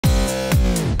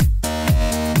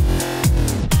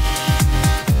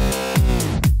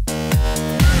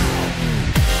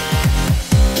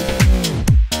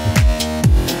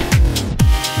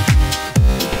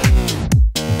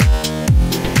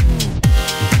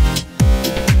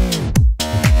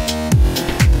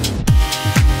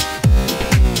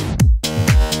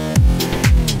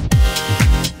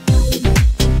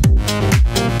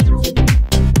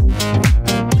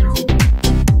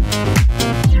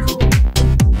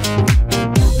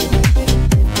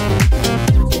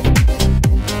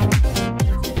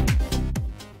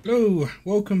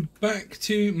welcome back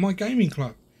to my gaming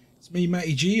club. It's me,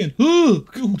 Matty G, and oh,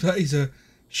 that is a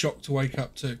shock to wake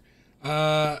up to.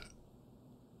 Okay,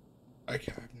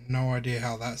 I have no idea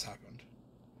how that's happened.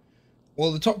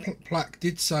 Well, the top plaque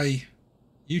did say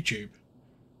YouTube,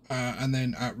 and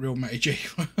then Real Matty G.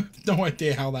 I have no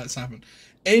idea how that's happened.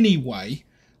 Anyway,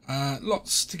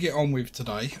 lots to get on with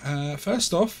today.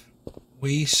 First off,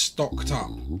 we stocked up.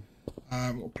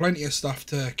 We've got plenty of stuff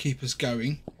to keep us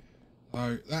going.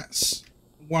 So that's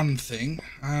one thing.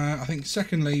 I think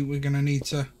secondly, we're going to need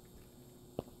to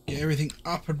get everything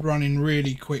up and running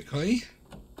really quickly.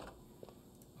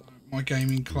 My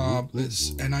gaming club,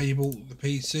 let's enable the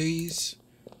PCs.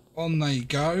 On they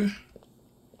go.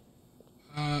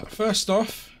 First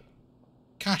off,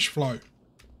 cash flow.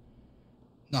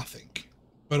 Nothing.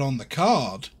 But on the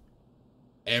card,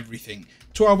 everything.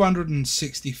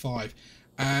 1265.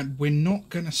 And we're not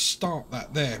going to start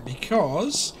that there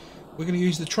because we're going to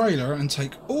use the trailer and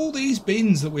take all these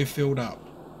bins that we've filled up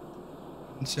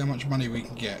and see how much money we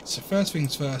can get. So first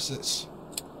things first, let's...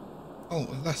 Oh,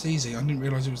 that's easy. I didn't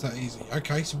realise it was that easy.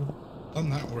 Okay, so we've done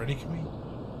that already. Can we...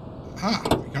 Aha!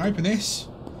 We can open this.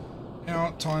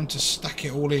 Now, time to stack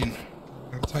it all in.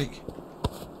 We're going to take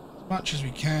as much as we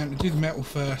can. We'll do the metal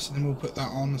first and then we'll put that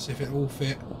on and see if it all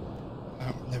fit.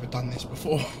 I've never done this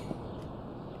before.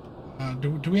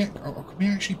 Can we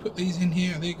actually put these in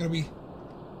here? Are they going to be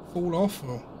fall off,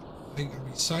 or are they going to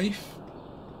be safe?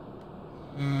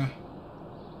 Looks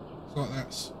like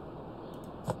that's...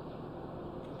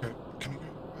 Can it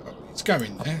go? It's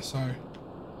going there, so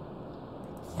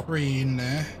 3 in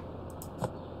there.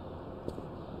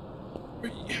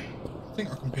 3. I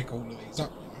think I can pick all of these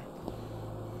up.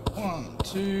 1,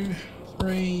 2,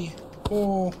 3,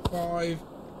 4, 5.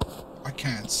 I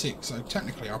can 6. So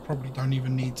technically, I probably don't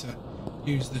even need to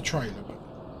use the trailer, but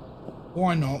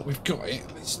why not? We've got it.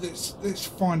 Let's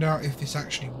find out if this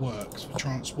actually works for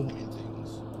transporting things.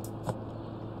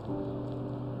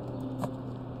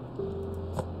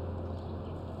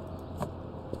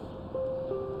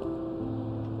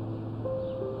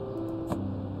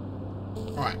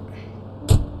 Right.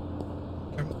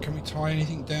 Can we tie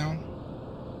anything down?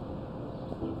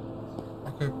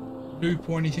 Like a loop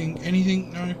or anything?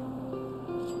 Anything? No?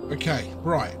 Okay,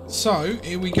 right. So,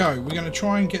 here we go. We're going to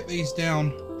try and get these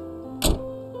down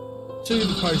to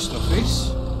the post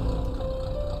office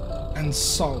and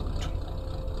sold.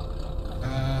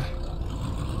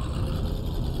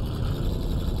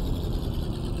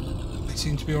 They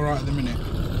seem to be alright at the minute.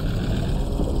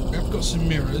 We have got some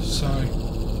mirrors, so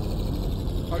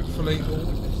hopefully... hang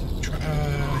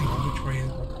on, which way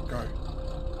have I got to go?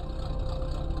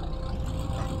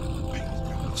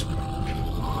 This way.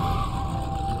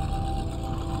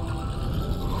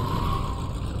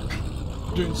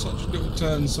 Doing such little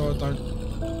turns so I don't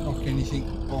knock anything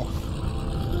off.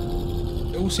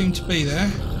 They all seem to be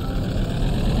there.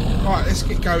 Right, let's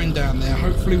get going down there.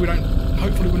 Hopefully we're not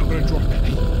going to drop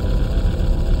any.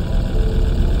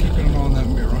 Keeping an eye on that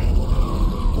mirror.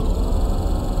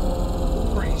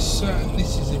 Pretty certain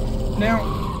this is it.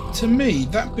 Now, to me,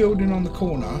 that building on the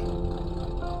corner,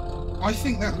 I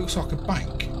think that looks like a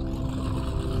bank.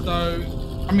 So,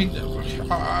 I mean,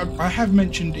 I have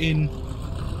mentioned in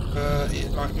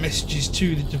like messages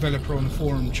to the developer on the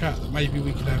forum chat that maybe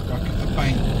we could have like a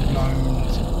bank,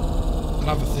 loans and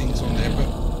other things on there,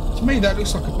 but to me that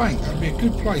looks like a bank. That would be a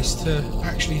good place to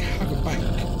actually have a bank.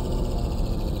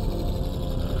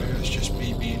 Maybe that's just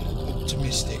me being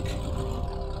optimistic.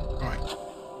 Right,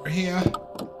 we're here.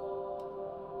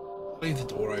 Leave the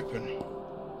door open.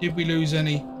 Did we lose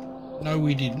any? No,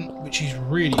 we didn't, which is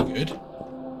really good.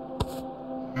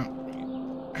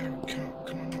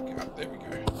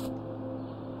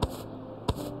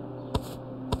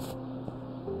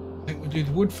 Do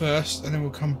the wood first and then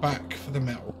we'll come back for the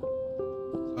metal.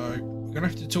 So we're gonna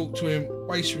have to talk to him.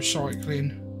 Waste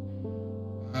recycling.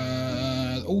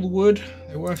 All the wood,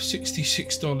 they're worth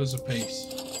 $66 a piece.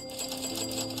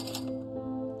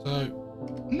 So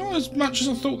not as much as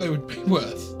I thought they would be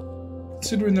worth,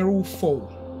 considering they're all full.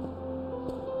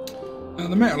 Now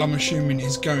the metal I'm assuming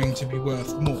is going to be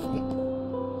worth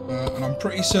more, and I'm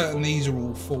pretty certain these are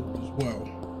all full as well.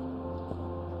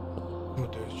 What we'll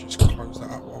do is just close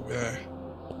that up while we're there.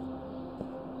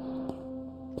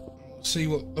 We'll see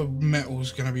what the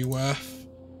metal's going to be worth.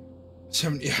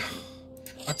 70.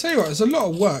 I tell you what, there's a lot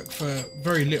of work for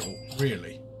very little,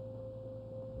 really.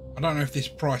 I don't know if this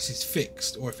price is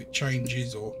fixed or if it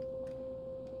changes or...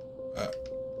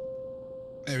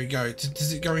 there we go.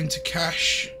 Does it go into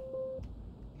cash?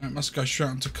 No, it must go straight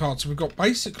onto card. So we've got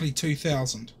basically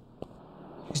 2,000.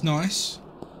 Which is nice.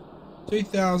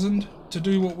 2,000 to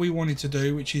do what we wanted to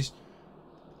do, which is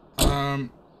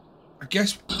I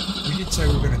guess we did say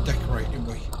we were going to decorate, didn't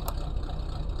we?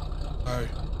 So,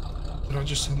 did I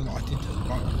just say that I did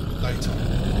right in the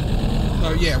daytime?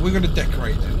 So yeah, we're going to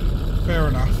decorate then. Fair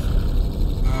enough.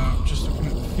 Just looking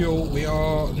at the fuel, we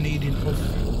are needing of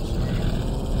fuel.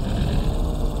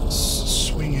 So let's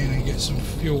swing in and get some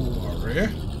fuel over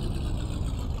here.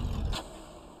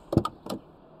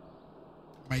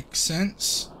 Makes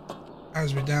sense.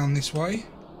 As we're down this way.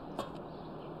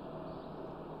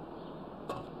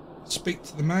 Speak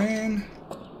to the man.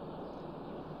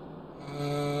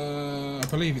 I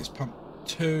believe it's pump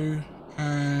 2,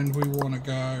 and we want to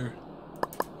go.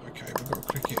 Okay, we've got to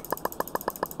click it.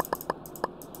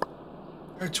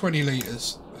 Go 20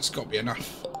 litres. That's got to be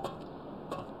enough.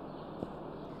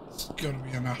 It's got to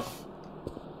be enough.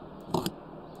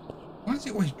 Why does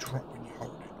it always drop when you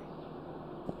hold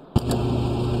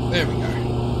it? There we go.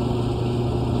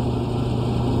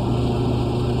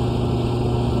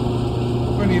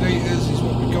 20 litres is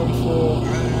what we're going for,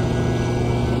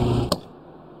 and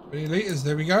 20 litres,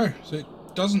 there we go. So it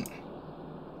doesn't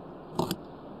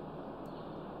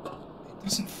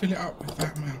fill it up with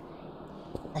that amount.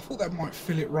 I thought that might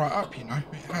fill it right up, you know,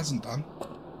 it hasn't done.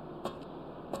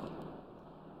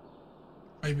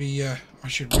 Maybe I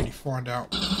should really find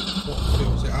out what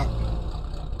fills it up.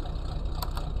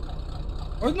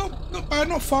 Oh, not bad,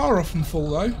 not far off from full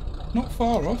though, not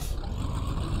far off.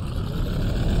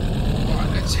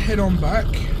 Let's head on back.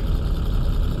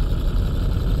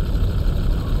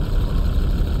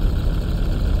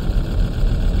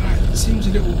 It seems a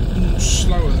little more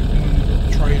slower than when we got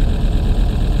the trailer.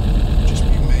 Just be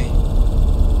me.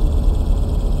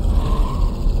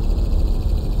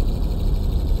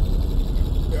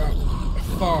 Put it up the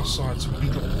far side so we can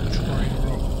drop the trailer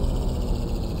off.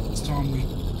 It's time we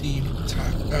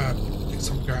get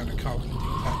some go out of the car, we can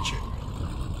detach it.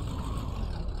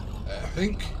 There, I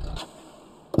think.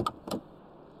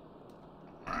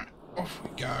 Off we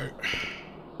go.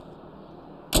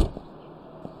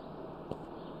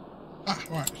 Ah,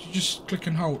 right, so just click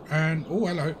and hold, and oh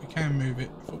hello, we can move it.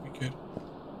 I thought we could.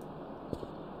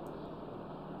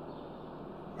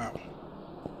 Wow.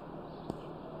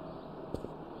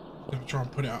 I'm gonna try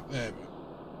and put it up there,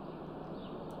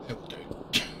 but it'll do.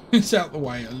 It's out the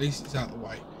way, at least it's out the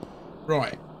way.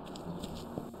 Right.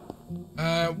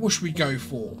 What should we go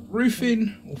for?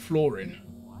 Roofing or flooring?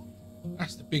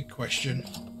 That's the big question.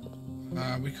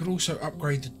 We could also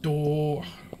upgrade the door.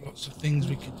 Lots of things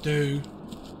we could do.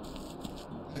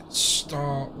 Let's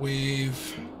start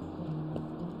with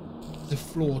the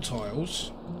floor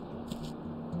tiles.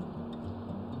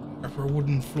 Go for a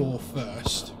wooden floor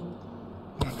first.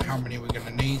 I don't know how many we're going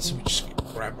to need, so we just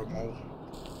grab them all.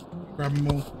 Grab them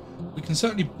all. We can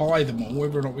certainly buy them all,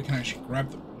 whether or not we can actually grab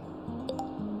them all.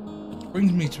 Which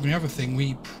brings me to the other thing.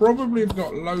 We probably have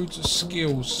got loads of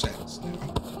skills sets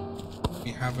now.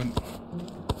 We haven't.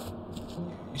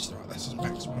 That's as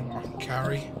maximum I can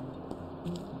carry.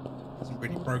 Hasn't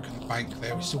really broken the bank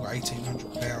there. We've still got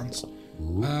 £1,800.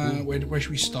 Where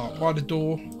should we start? By the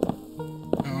door.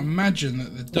 Now, I imagine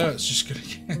that the dirt's just going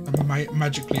to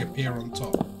magically appear on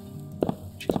top,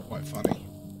 which is quite funny.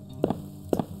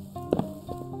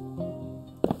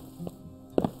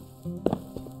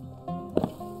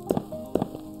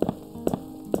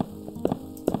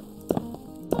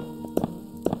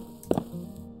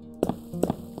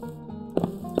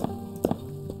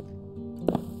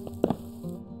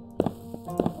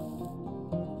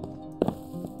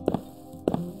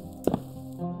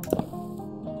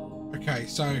 Okay,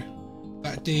 so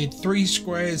that did 3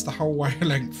 squares the whole way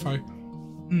length, so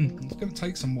it's going to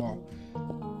take some while.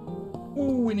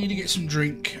 Oh, we need to get some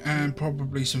drink and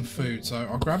probably some food, so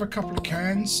I'll grab a couple of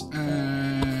cans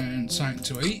and something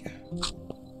to eat.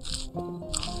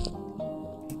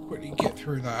 Quickly get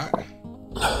through that. There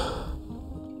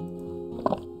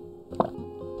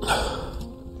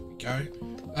we go.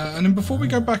 And then before we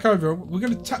go back over, we're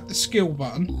going to tap the skill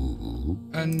button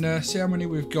and see how many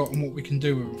we've got and what we can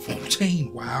do with them.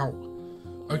 14, wow.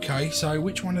 Okay, so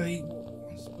which one of these,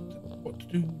 what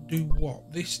to do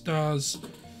what? This does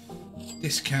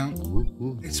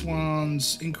discount. This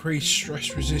one's increased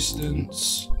stress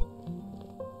resistance.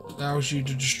 Allows you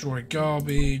to destroy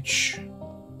garbage.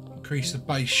 Increase the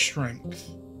base strength.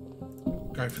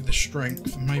 Go for the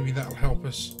strength, and maybe that'll help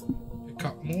us pick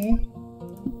up more.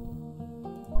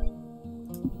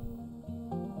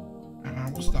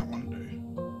 What's that one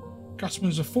do?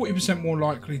 Customers are 40% more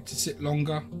likely to sit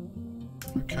longer.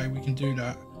 Okay, we can do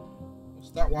that.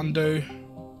 What's that one do?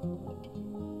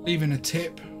 Leaving a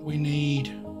tip. We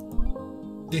need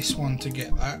this one to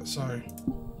get that, so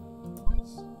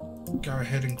let's go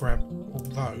ahead and grab all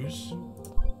those.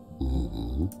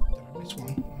 Did I miss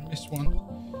one? I missed one.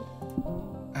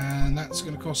 And that's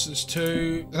going to cost us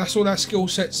 2. That's all our skill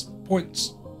sets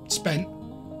points spent.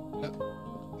 I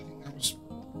think that was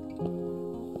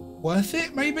worth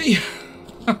it, maybe?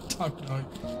 I don't know.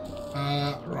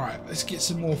 Right, let's get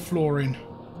some more flooring.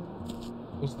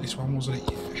 Was this one, wasn't it?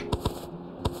 Yeah.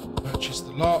 Purchase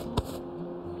the lot.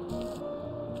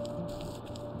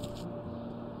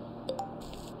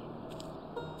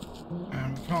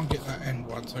 And we can't get that end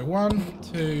one. So 1,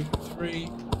 2, 3,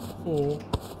 4,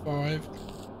 5,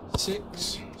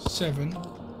 6, 7.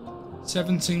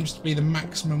 7 seems to be the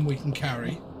maximum we can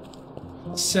carry.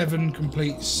 7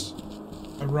 completes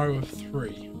a row of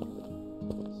 3.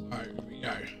 So here we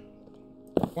go.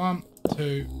 1,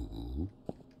 2, 3.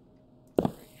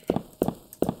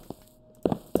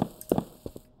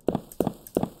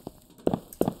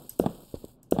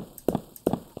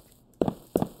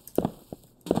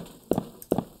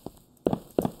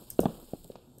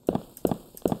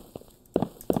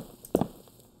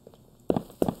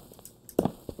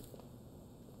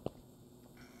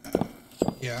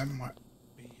 Yeah, that might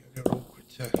be a little awkward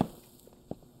to... Can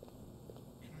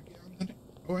I get under it?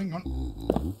 Oh, hang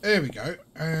on. There we go.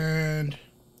 And...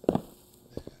 There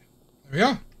we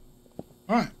are.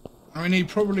 Right. And we need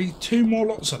probably 2 more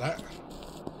lots of that.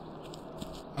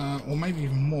 Or maybe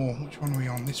even more. Which one are we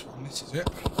on? This one. This is it.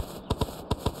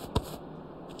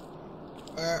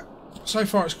 So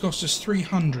far it's cost us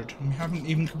 300. And we haven't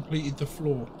even completed the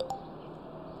floor.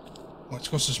 Well, it's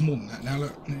cost us more than that now.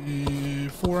 Look.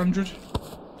 400.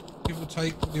 Give or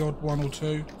take the odd 1 or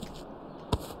 2.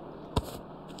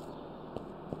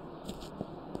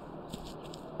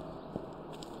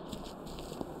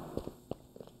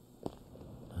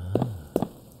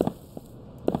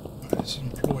 Let's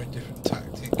employ a different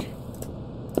tactic.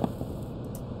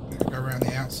 I'm going to go around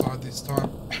the outside this time.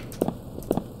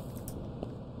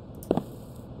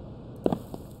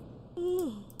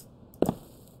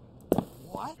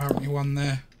 What? Apparently one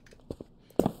there.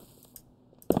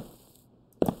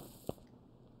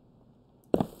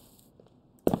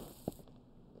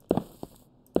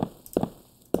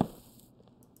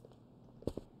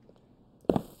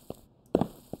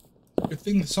 Good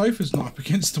thing the sofa's not up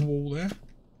against the wall there.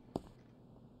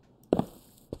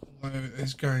 Although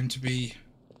there's going to be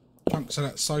chunks of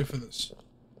that sofa that's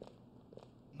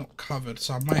not covered,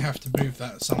 so I may have to move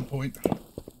that at some point.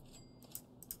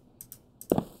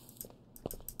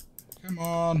 Come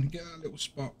on, get that little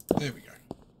spot. There we go.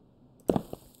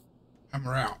 And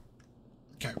we're out.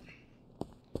 Okay.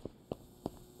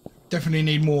 Definitely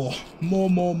need more. More.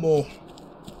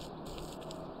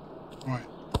 Right.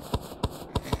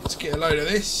 Let's get a load of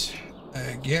this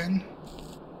again.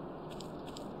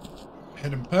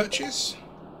 Head and purchase.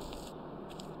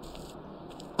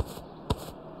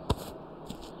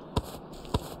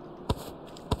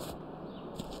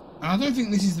 And I don't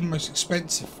think this is the most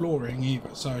expensive flooring either,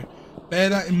 so bear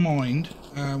that in mind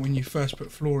when you first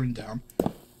put flooring down.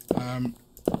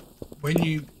 When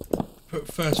you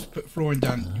first put flooring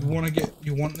down,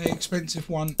 you want the expensive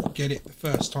one. Get it the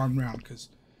first time round, because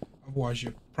otherwise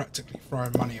you're practically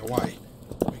throwing money away.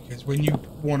 Because when you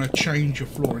want to change your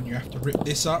flooring, you have to rip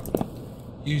this up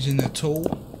using the tool,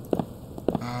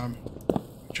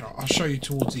 which I'll show you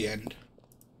towards the end.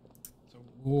 So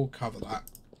we'll cover that.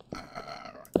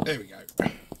 Right, there we go.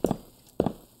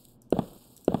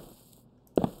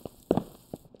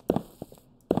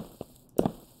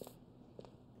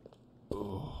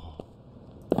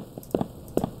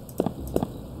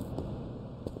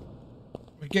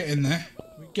 We're getting there.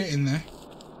 We're getting there.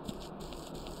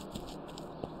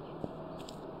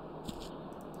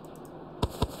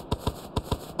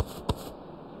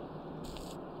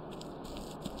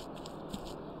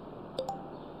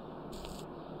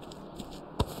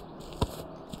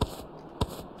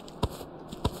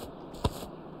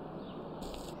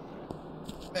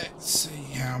 Let's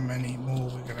see how many more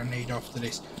we're going to need after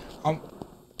this. I'm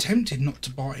tempted not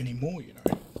to buy any more, you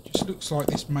know. It just looks like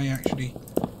this may actually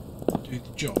do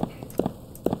the job.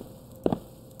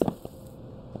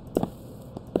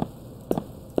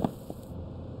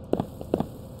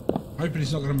 I'm hoping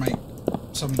it's not going to make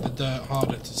some of the dirt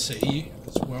harder to see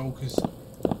as well, because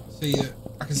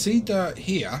I can see dirt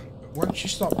here, but once you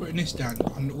start putting this down,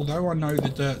 and although I know the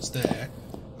dirt's there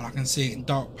and I can see it in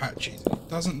dark patches, it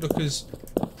doesn't look as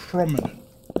prominent,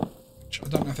 which I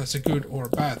don't know if that's a good or a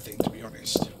bad thing, to be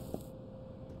honest.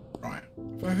 Right,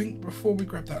 but I think before we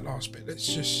grab that last bit, let's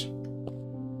just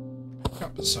pick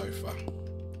up the sofa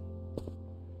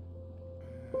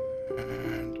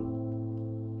and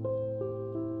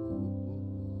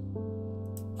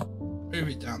Move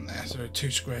it down there, so there are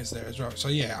 2 squares there as well. So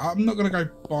yeah, I'm not going to go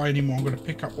buy any more. I'm going to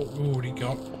pick up what we've already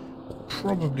got.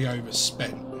 Probably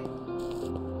overspent.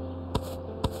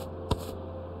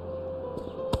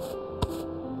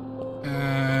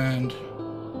 And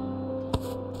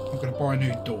I'm going to buy a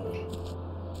new door.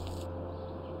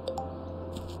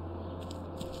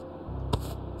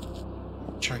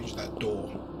 Change that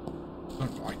door.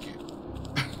 Don't like it.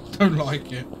 Don't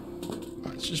like it.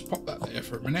 Let's just pop that there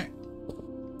for a minute.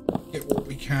 Get what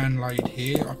we can laid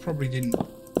here. I probably didn't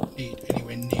need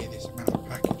anywhere near this amount of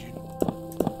packaging.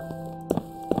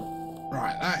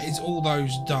 Right, that is all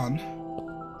those done.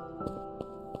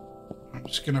 I'm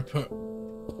just going to put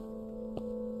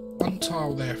one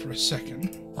tile there for a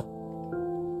second.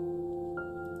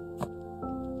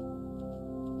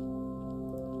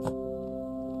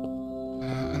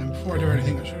 And then before I do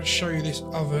anything, I should show you this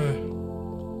other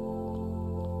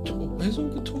tool. Where's all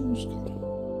the tools gone?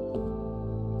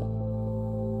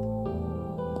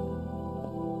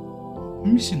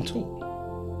 I'm missing tool.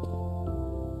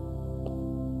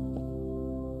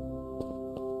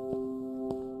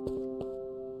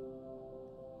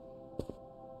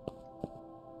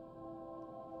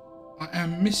 I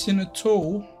am missing a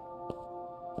tool.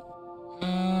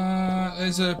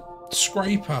 There's a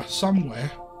scraper somewhere.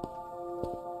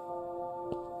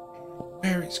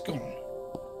 Where it's gone.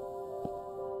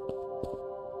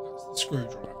 That's the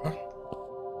screwdriver.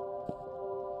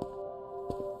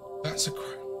 That's a...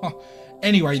 Oh.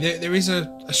 Anyway, there is a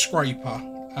scraper,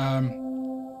 and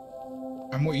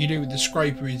what you do with the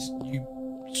scraper is you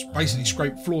basically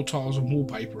scrape floor tiles and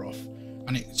wallpaper off,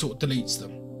 and it sort of deletes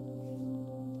them.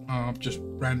 I've just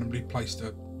randomly placed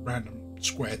a random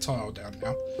square tile down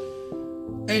now.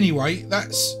 Anyway,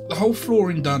 that's the whole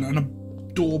flooring done and a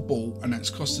door bolt, and that's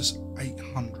cost us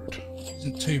 800.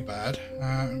 Isn't too bad.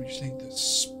 We just need the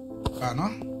spanner.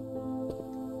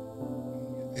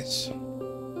 Get this.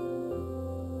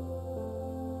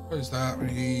 Close that. We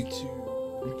need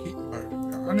to keep the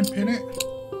motor. Unpin it.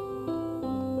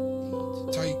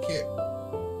 Take it.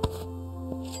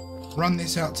 Run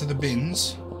this out to the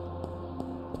bins.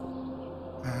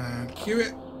 And cue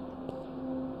it.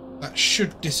 That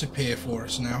should disappear for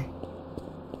us now.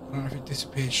 I don't know if it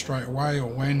disappears straight away or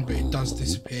when, but it does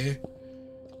disappear.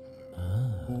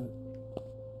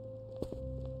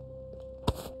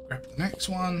 Grab the next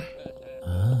one.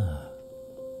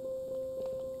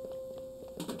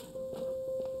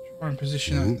 Try and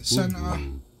position that in the centre.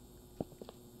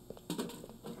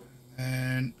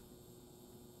 And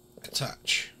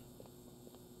attach.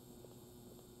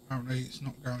 Apparently it's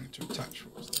not going to attach for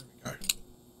us. There we go.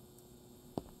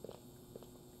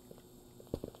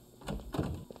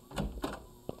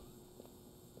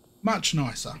 Much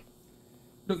nicer.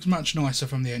 Looks much nicer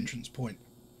from the entrance point.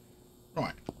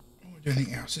 Right. Before we do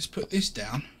anything else, let's put this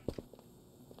down.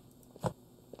 Let's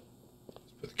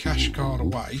put the cash card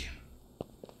away.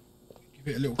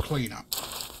 Give it a little clean up.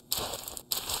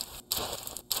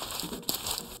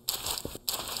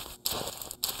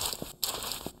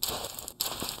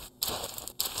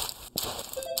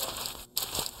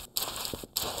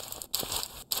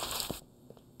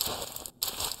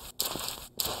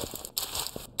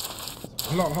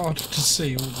 A lot harder to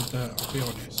see all the dirt, I'll be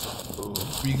honest.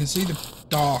 You can see the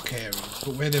dark areas,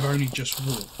 but where they've only just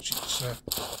walked, it's a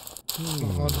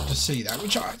lot harder to see that,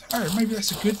 which I don't know, maybe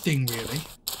that's a good thing, really.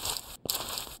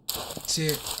 Makes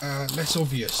it less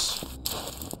obvious.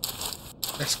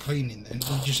 Less cleaning then.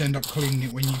 You just end up cleaning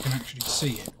it when you can actually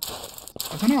see it.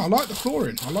 I don't know, I like the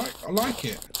flooring. I like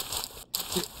it.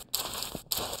 Is it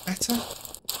better?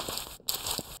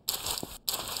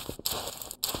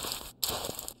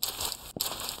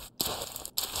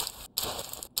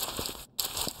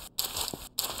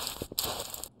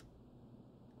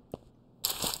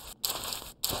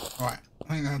 Right,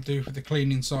 I think that'll do for the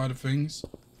cleaning side of things.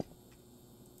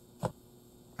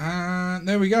 And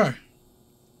there we go.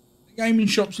 The gaming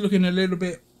shop's looking a little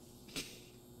bit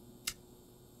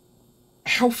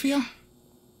healthier.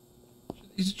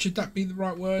 Should that be the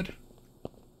right word?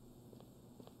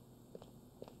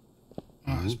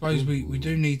 Right, I suppose we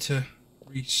do need to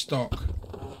restock.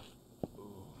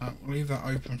 We'll leave that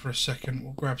open for a second.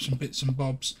 We'll grab some bits and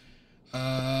bobs.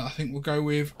 I think we'll go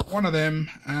with one of them,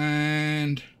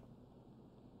 and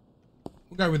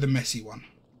we'll go with the messy one.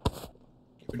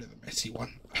 Get rid of the messy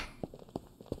one.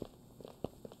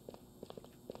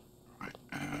 Right,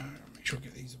 make sure I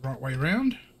get these the right way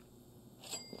around.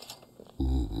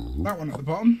 That one at the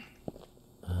bottom.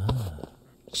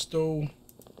 Stool.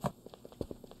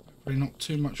 Hopefully not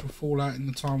too much will fall out in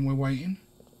the time we're waiting.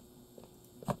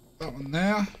 That one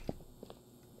there.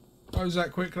 Close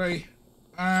that quickly.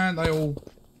 And they all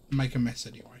make a mess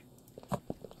anyway.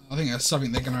 I think that's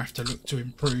something they're going to have to look to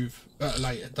improve at a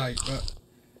later date, but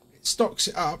it stocks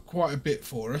it up quite a bit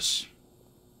for us.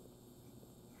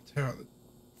 I tell you what,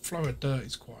 the flow of dirt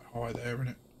is quite high there, isn't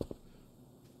it?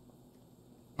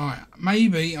 Right,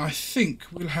 maybe I think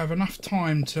we'll have enough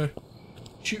time to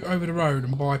shoot over the road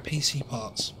and buy PC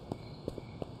parts.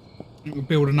 And we'll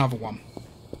build another one.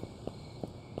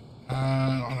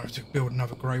 I don't have to build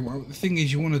another grey one. The thing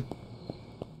is, you don't want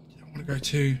to go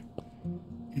too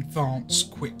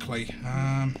advanced quickly.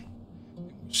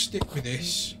 We'll stick with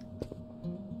this.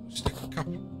 We'll stick a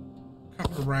couple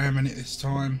of RAM in it this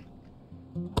time.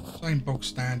 Same bog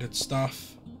standard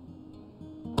stuff.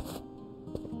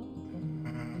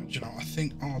 You know, I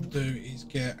think I'll do is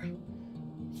get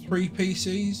 3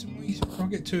 PCs. If I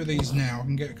get 2 of these now, I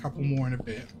can get a couple more in a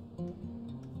bit.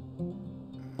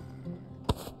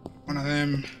 One of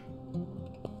them.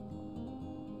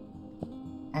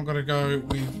 I'm gonna go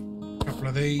with a couple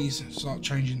of these. Start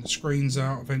changing the screens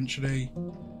out eventually.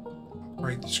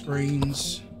 Upgrade the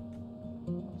screens.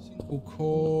 Single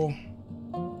core.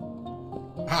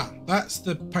 Ah, that's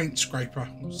the paint scraper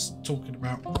I was talking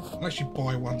about. I'll actually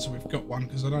buy one so we've got one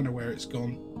because I don't know where it's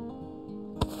gone.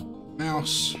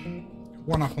 Mouse.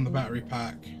 One up on the battery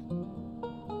pack.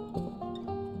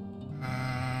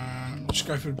 Just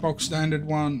go for the bog standard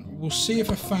one. We'll see if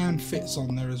a fan fits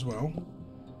on there as well.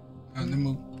 And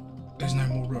then there's no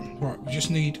more room. Right, we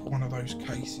just need one of those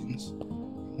casings.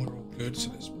 We're all good,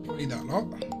 so let's play that lot.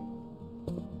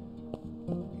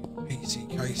 PC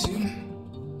casing.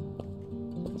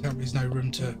 Tell me there's no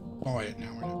room to buy it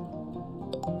now,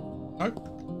 innit? Nope.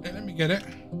 Yeah, let me get it.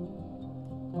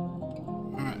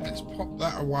 Alright, let's pop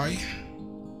that away.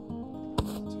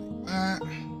 Take that.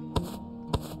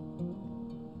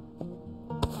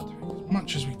 Take as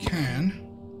much as we can.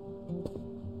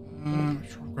 Try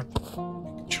and grab the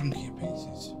big chunkier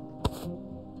pieces.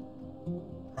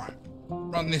 Right.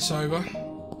 Run this over.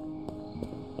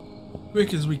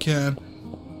 Quick as we can.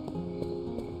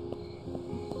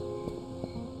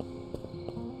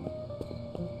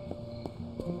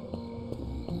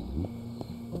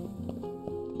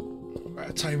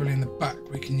 Table in the back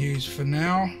we can use for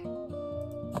now.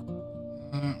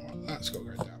 That's got to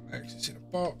go down there because it's in a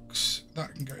box.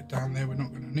 That can go down there, we're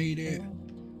not going to need it.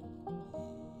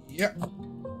 Yep.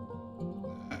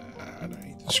 I don't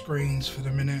need the screens for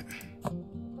the minute.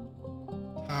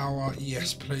 Power,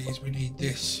 yes please, we need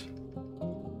this.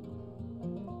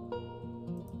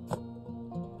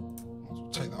 I'll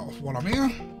take that off while I'm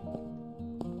here.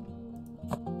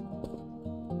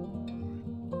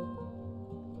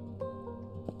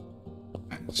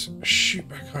 Let's shoot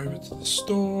back over to the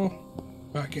store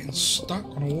without getting stuck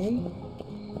on a wall.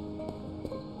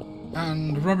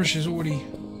 And the rubbish is already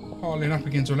piling up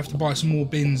again, so I'll have to buy some more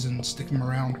bins and stick them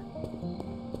around.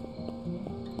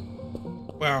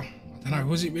 Well, I don't know,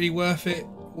 was it really worth it?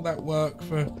 All that work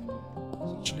for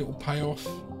such a little payoff?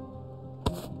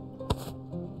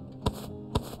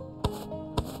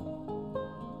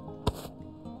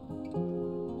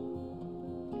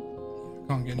 I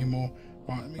can't get any more.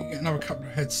 Right, let me get another couple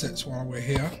of headsets while we're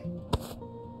here.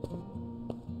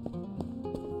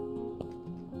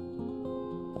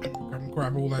 And we'll go and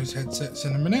grab all those headsets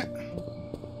in a minute.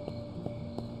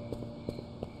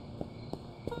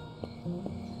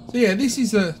 So yeah, this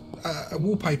is a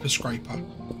wallpaper scraper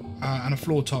and a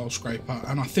floor tile scraper,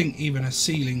 and I think even a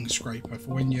ceiling scraper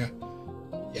for when you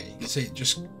can see it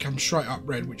just comes straight up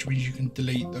red, which means you can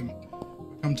delete them.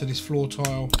 Come to this floor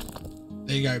tile,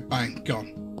 there you go, bang,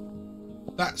 gone.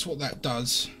 That's what that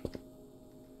does.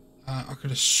 I could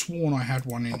have sworn I had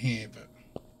one in here, but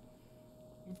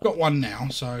we've got one now,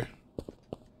 so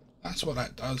that's what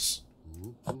that does.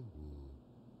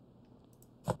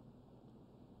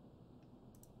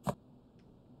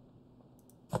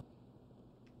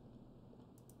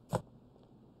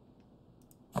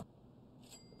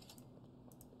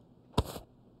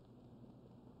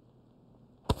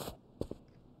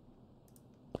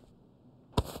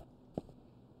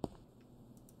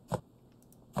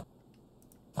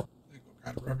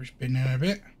 Rubbish bin in a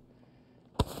bit.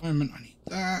 At the moment I need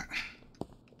that.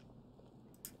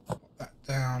 Pop that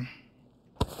down.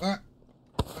 That.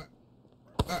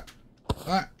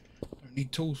 Don't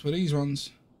need tools for these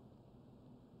ones.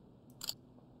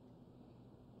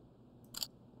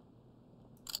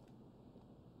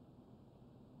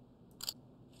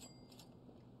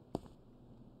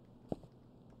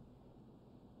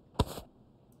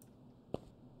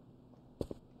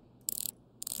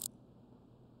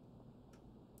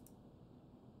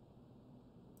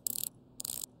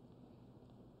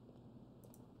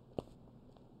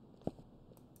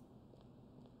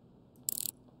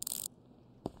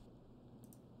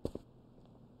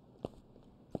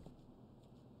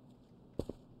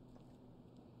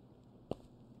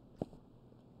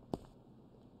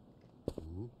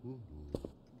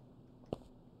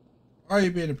 Why are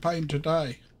you being a pain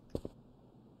today?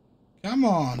 Come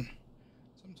on.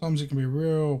 Sometimes it can be a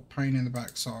real pain in the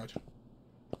backside.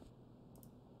 Come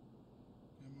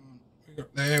on.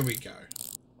 There we go.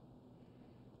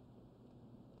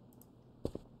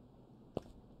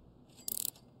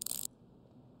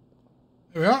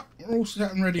 There we are. We're all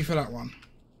set and ready for that one.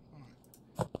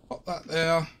 Right. Pop that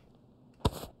there.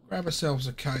 Grab ourselves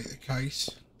the case.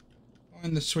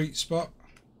 Find the sweet spot.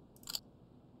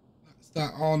 That's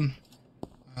that on.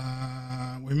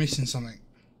 We're missing something.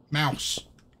 Mouse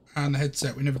and the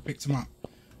headset. We never picked them up.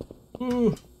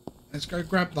 Ooh. Let's go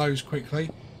grab those quickly.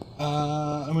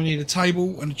 And we need a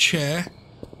table and a chair.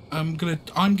 I'm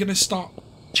gonna start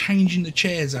changing the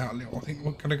chairs out a little. I think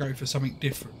we're gonna go for something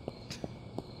different.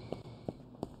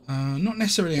 Not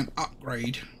necessarily an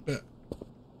upgrade, but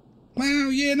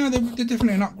well, yeah, no, they're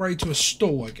definitely an upgrade to a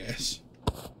stool, I guess.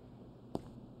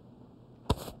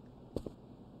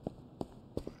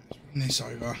 Let's run this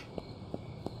over.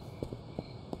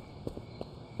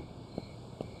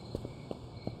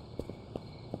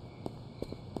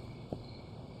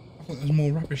 I thought there was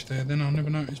more rubbish there than I never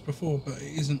noticed before, but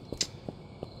it isn't.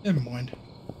 Never mind.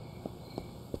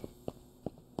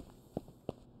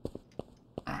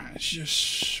 Alright, let's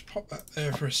just pop that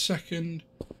there for a second,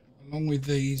 along with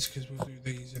these, because we'll do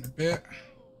these in a bit.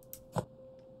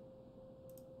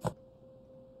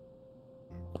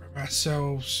 Grab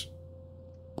ourselves.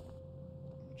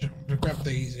 I'm going to grab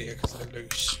these here because they're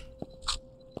loose.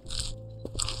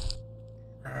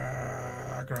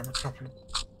 Grab a couple of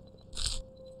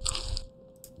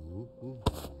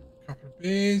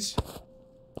beers.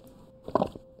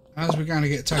 As we're going to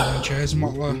get table and chairs, might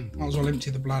as well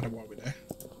empty the bladder while we're there.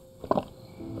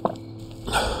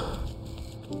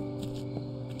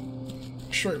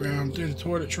 Straight round, do the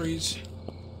toiletries.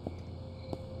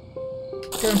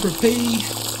 Going for a pee.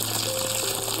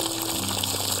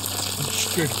 Which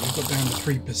is good, we've got down to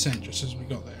 3% just as we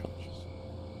got there, which is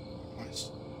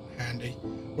nice, handy.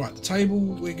 Right, the table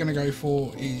we're going to go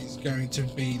for is going to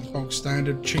be the bog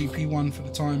standard, cheapy one for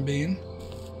the time being.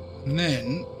 And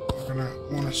then we're going to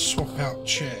want to swap out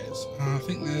chairs. I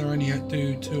think they only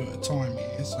do 2 at a time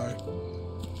here, so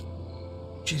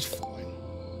which is fine.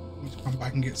 We'll come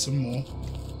back and get some more.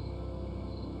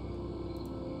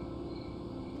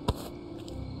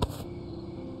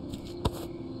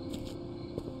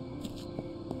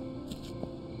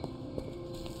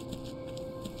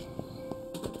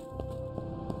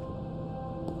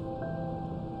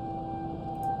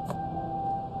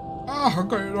 I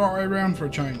got it the right way around for a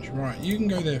change. Right, you can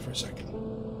go there for a second.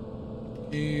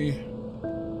 You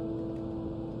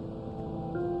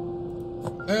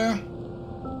there.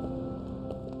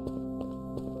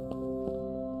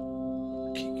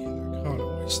 Keep getting that card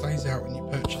away. It stays out when you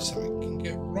purchase something. It can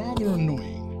get rather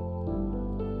annoying.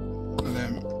 One of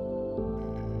them.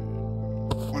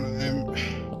 One of them.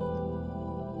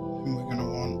 Then we're gonna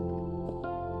want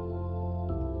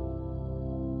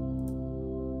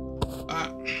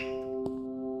that.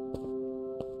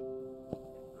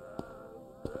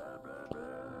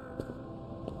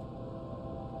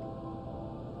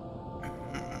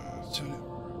 Turn it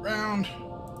around.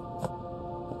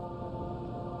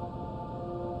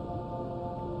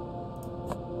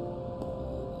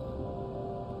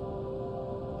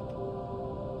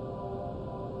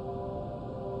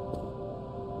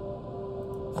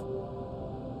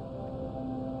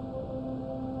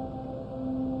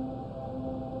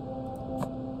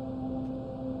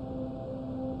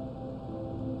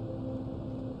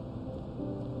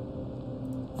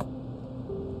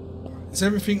 Is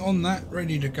everything on that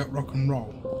ready to go rock and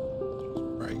roll?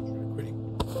 Great. I'm going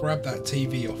to quickly grab that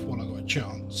TV off while I got a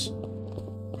chance.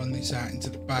 Run this out into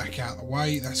the back, out of the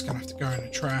way. That's going to have to go in the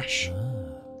trash.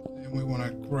 Then we want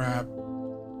to grab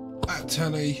that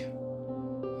telly.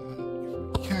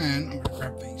 And if we can, I'm going to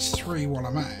grab these 3 while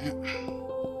I'm at it.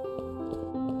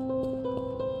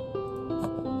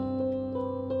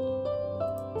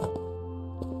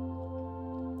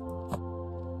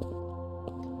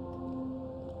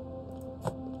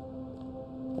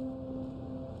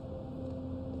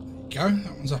 Go,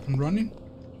 that one's up and running.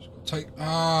 Just got to take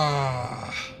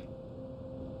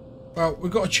well,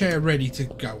 we've got a chair ready to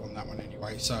go on that one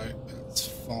anyway, so that's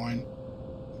fine.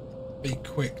 Be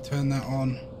quick, turn that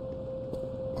on.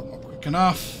 I'm not quick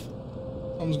enough.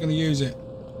 Someone's going to use it.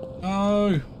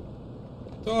 No,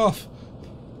 it's off.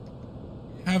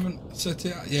 You haven't set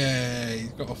it up. Yeah,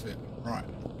 he's got off it. Right,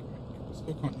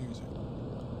 still can't use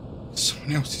it.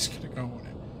 Someone else is going to go on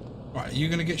it. Right, are you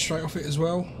going to get straight off it as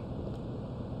well?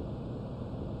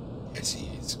 Yes, he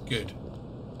is. Good.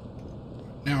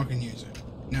 Now I can use it.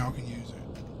 Now I can use it.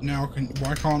 Now I can...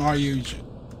 Why can't I use it?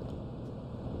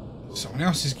 someone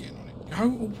else is getting on it. Go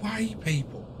away,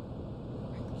 people.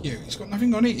 Thank you. It's got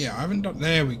nothing on it yet. I haven't done...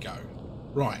 There we go.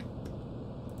 Right.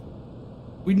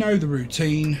 We know the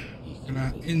routine. I'm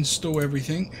going to install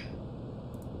everything.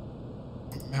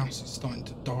 My mouse is starting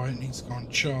to die. It needs to go on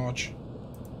charge.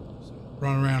 So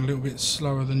run around a little bit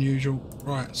slower than usual.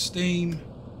 Right, Steam.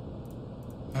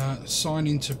 Sign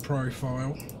into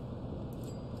profile.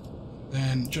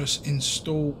 Then just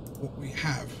install what we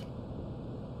have.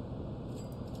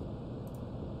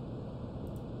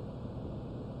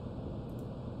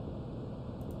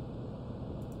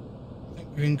 I think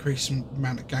we've increased the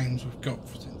amount of games we've got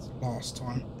since the last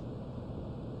time,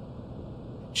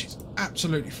 which is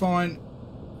absolutely fine.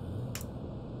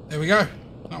 There we go.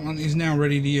 That one is now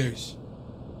ready to use.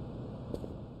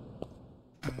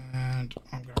 And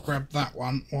I'm going to grab that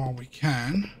one while we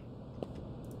can.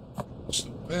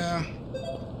 Still there.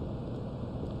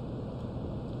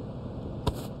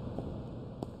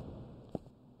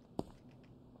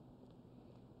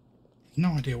 No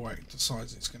idea why it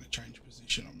decides it's going to change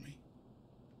position on me.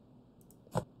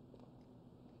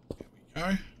 There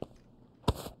we go.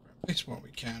 Grab this while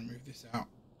we can. Move this out.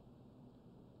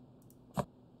 There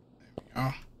we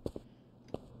are.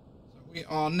 So we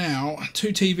are now 2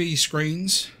 TV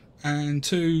screens and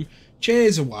 2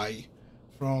 chairs away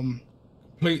from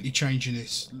completely changing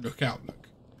this outlook.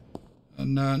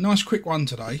 And nice quick one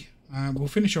today. We'll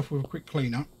finish off with a quick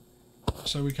clean up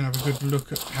so we can have a good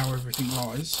look at how everything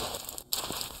lies.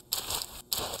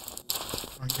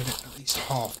 Try and get it at least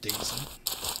half decent.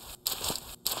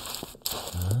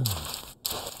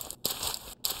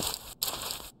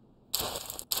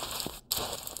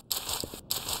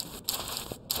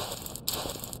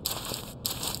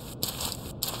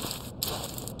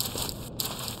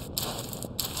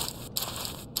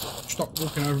 Stop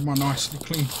walking over my nicely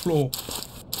clean floor.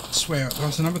 I swear,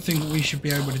 that's another thing that we should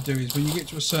be able to do is when you get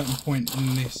to a certain point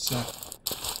in this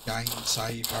game,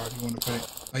 save, however you want to put it,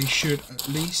 they should at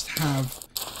least have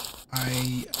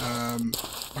a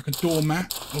like a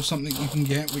doormat or something you can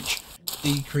get which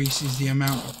decreases the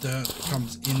amount of dirt that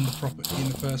comes in the property in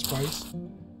the first place.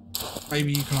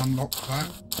 Maybe you can unlock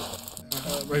that.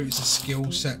 Maybe it's a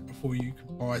skill set before you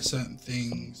can buy certain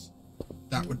things.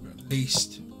 That would at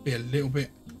least be a little bit,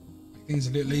 make things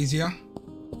a little easier.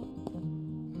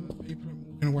 People are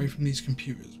walking away from these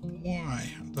computers. Why?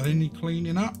 Do they need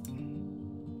cleaning up?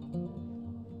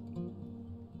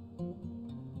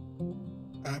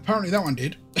 Apparently that one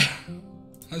did.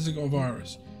 Has it got a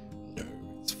virus? No,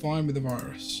 it's fine with the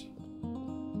virus.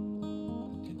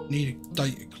 Didn't need a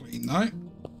data clean though.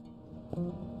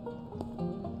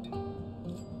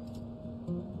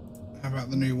 How about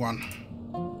the new one?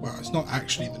 Well, it's not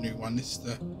actually the new one, this is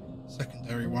the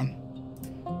secondary one.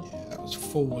 Yeah, that was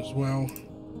full as well.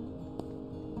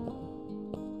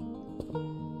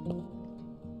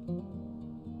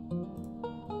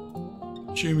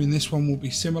 Assuming this one will be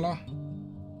similar.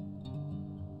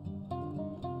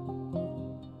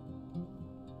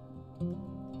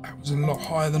 That was a lot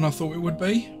higher than I thought it would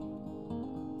be.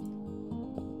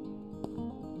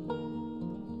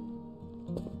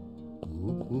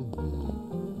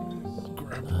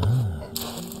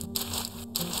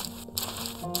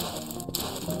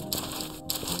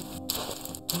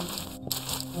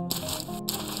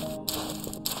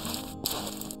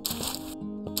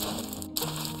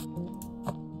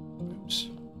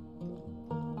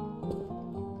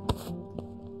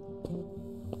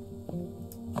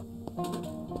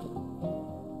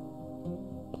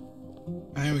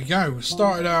 There we go. We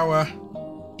started our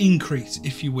increase,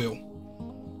 if you will.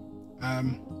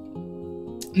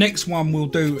 Next one we'll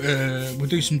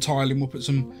do some tiling. We'll put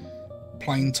some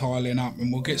plain tiling up,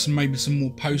 and we'll get some maybe some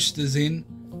more posters in,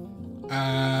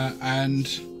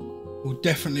 and we'll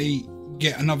definitely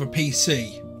get another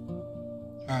PC.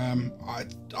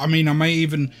 I mean, I may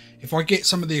even, if I get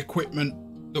some of the equipment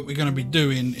that we're going to be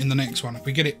doing in the next one, if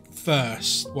we get it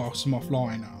first whilst I'm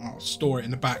offline, I'll store it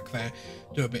in the back there,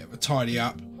 do a bit of a tidy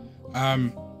up,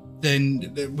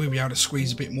 then we'll be able to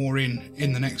squeeze a bit more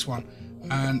in the next one.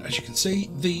 And as you can see,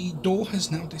 the door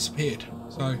has now disappeared,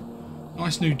 so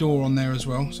nice new door on there as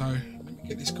well. So let me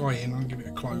get this guy in, I'll give it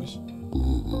a close.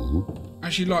 I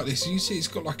actually like this. You see it's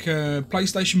got like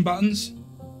PlayStation buttons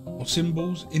or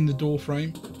symbols in the door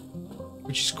frame,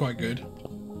 which is quite good.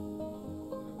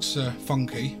 Looks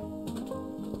funky.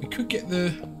 We could get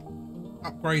the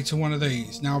upgrade to one of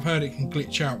these. Now I've heard it can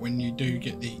glitch out when you do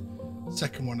get the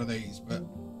second one of these, but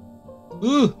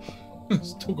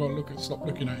still got to stop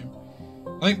looking at him.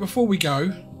 I think before we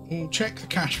go, we'll check the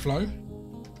cash flow,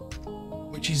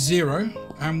 which is 0,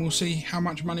 and we'll see how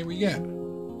much money we get,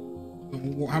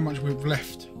 how much we've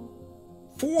left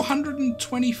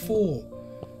 424.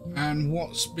 And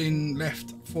what's been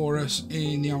left for us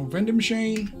in the old vending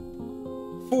machine?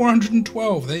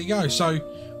 412. There you go.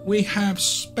 So we have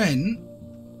spent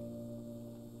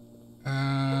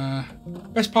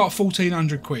best part of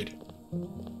 1,400 quid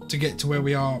to get to where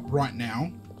we are right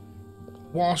now.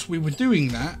 Whilst we were doing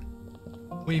that,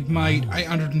 we've made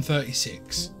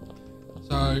 836.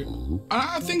 So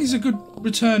I think it's a good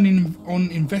return on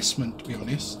investment, to be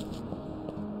honest.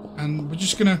 And we're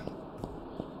just gonna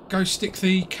go stick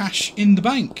the cash in the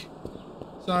bank.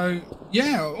 So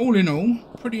yeah, all in all,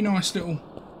 pretty nice little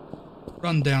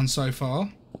rundown so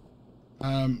far.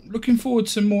 Looking forward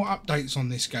to more updates on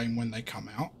this game when they come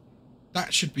out.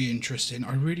 That should be interesting.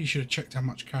 I really should have checked how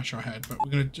much cash I had, but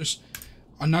we're gonna just,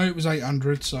 I know it was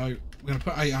 800, so we're gonna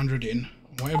put 800 in.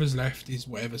 Whatever's left is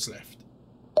whatever's left.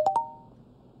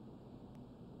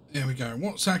 There we go.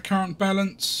 What's our current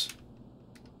balance?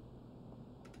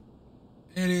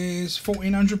 It is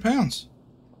 £1,400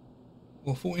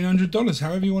 or $1,400,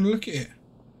 however you want to look at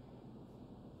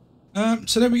it.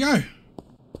 So there we go.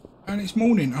 And it's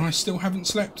morning, and I still haven't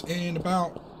slept in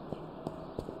about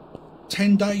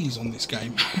 10 days on this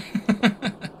game.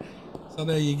 So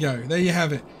there you go. There you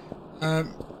have it.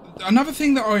 Another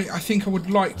thing that I think I would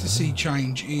like to see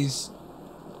change is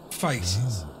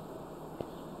faces.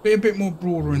 Be a bit more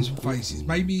broader in some faces.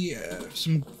 Maybe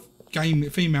some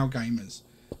female gamers.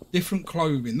 Different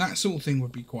clothing. That sort of thing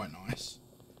would be quite nice.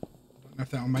 I don't know if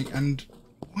that'll make... And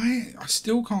why... I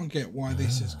still can't get why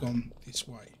this has gone this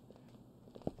way.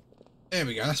 There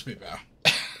we go. That's a bit better.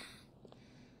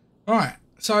 Alright.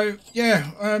 So,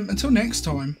 yeah. Until next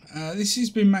time. This has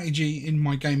been Matty G in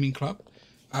my gaming club.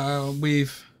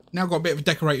 We've now got a bit of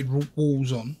decorated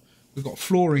walls on. We've got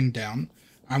flooring down.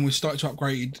 And we've started to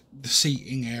upgrade the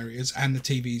seating areas and the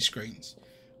TV screens.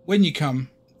 When you come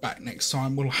back next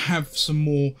time, we'll have some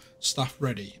more stuff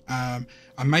ready. I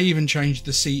may even change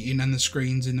the seating and the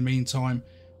screens in the meantime.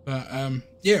 But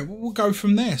yeah, we'll go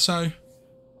from there. So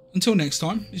until next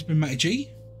time, it's been Matty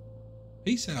G.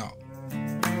 Peace out.